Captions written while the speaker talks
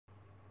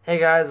Hey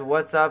guys,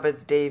 what's up?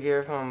 It's Dave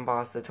here from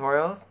Boss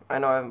Tutorials. I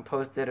know I haven't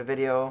posted a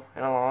video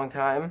in a long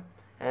time,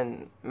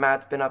 and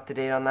Matt's been up to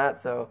date on that,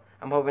 so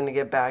I'm hoping to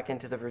get back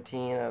into the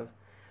routine of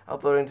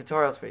uploading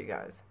tutorials for you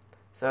guys.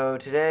 So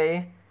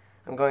today,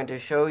 I'm going to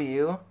show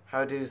you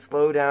how to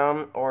slow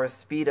down or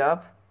speed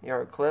up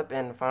your clip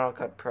in Final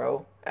Cut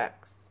Pro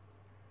X.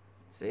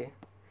 See?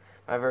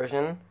 My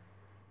version,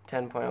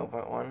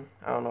 10.0.1.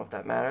 I don't know if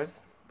that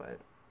matters, but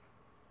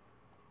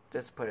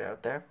just put it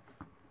out there.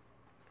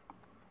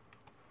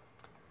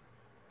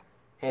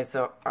 Okay,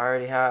 so I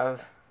already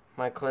have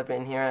my clip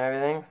in here and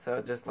everything,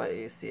 so just let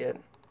you see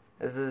it.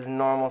 This is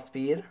normal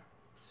speed,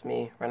 just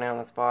me running on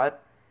the spot.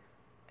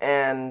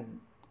 And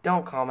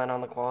don't comment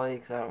on the quality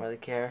because I don't really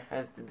care. I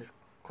just did this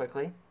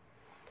quickly.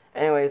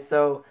 Anyway,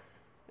 so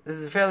this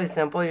is fairly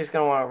simple. You're just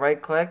going to want to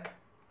right click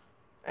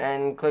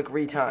and click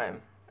retime.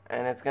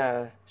 And it's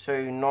going to show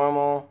you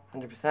normal,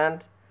 100%.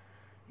 You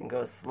can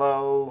go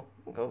slow,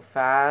 you can go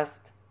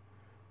fast.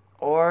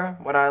 Or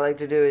what I like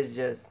to do is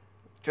just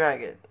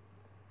drag it.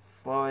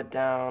 Slow it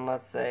down,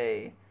 let's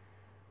say,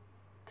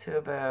 to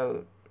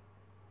about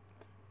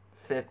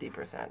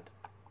 50%.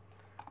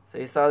 So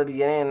you saw the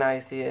beginning and now you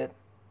see it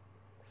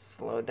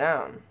slow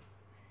down.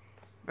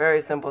 Very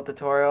simple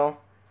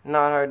tutorial,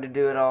 not hard to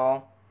do at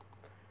all.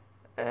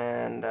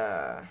 And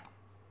and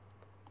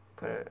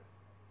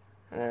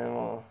then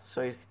we'll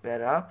show you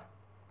sped up.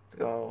 Let's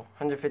go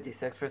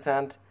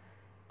 156%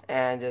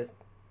 and just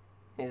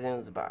he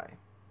zooms by.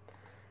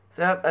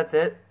 So yep, that's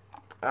it.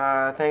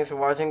 Thanks for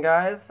watching,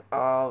 guys.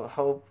 I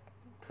hope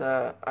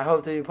to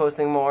be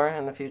posting more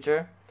in the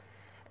future.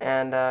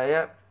 And,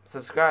 yep,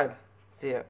 subscribe. See ya.